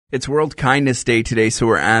It's World Kindness Day today, so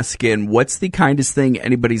we're asking, what's the kindest thing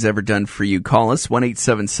anybody's ever done for you? Call us,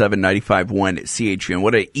 1-877-951-CHVN.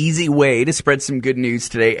 What an easy way to spread some good news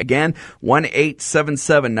today. Again,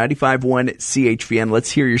 1-877-951-CHVN.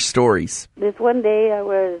 Let's hear your stories. This one day, I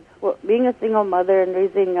was being a single mother and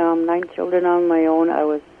raising 9 children on my own. I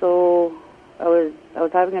was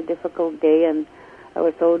having a difficult day, and I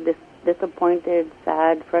was so disappointed,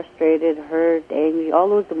 sad, frustrated, hurt, angry, all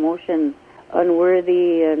those emotions.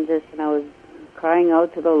 Unworthy, and I was crying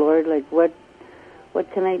out to the Lord, like, what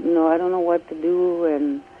can I, I don't know what to do,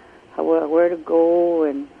 and where to go,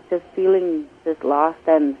 and just feeling just lost,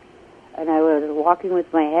 and I was walking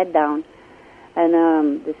with my head down,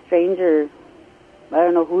 and the stranger, I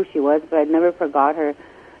don't know who she was, but I never forgot her.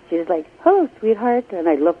 She was like, "Hello, sweetheart," and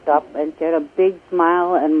I looked up, and she had a big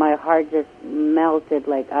smile, and my heart just melted,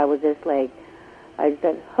 like, I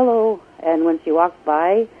said, "Hello," and when she walked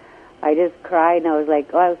by, I just cried, and I was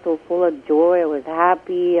like, I was so full of joy. I was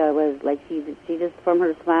happy. I was like, she just, from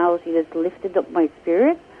her smile, she just lifted up my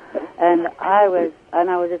spirit, and I was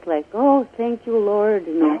just like, oh, thank you, Lord.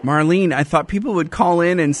 Marlene, I thought people would call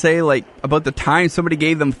in and say, like, about the time somebody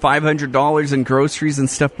gave them $500 in groceries and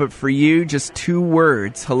stuff, but for you, just 2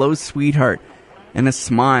 words, "Hello, sweetheart," and a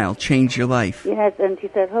smile changed your life. Yes, and she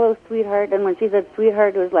said, "Hello, sweetheart." And when she said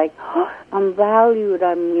sweetheart, it was like, oh, I'm valued,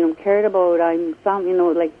 I'm cared about, I'm some,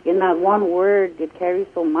 like in that one word, it carries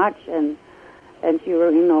so much. And she,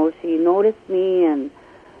 she noticed me, and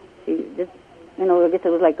she just, I guess it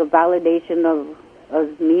was like a validation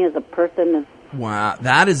of me as a person. Wow,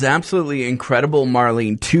 that is absolutely incredible,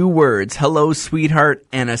 Marlene. 2 words, "Hello, sweetheart,"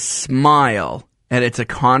 and a smile. And it's a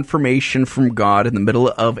confirmation from God in the middle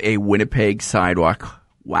of a Winnipeg sidewalk.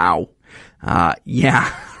 Wow. Yeah,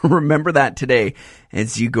 remember that today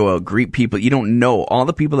as you go out, greet people. You don't know all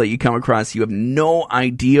the people that you come across. You have no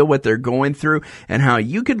idea what they're going through and how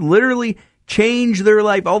you could literally change their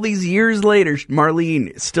life. All these years later,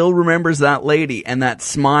 Marlene still remembers that lady and that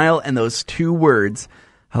smile and those 2 words,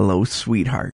 "Hello, sweetheart."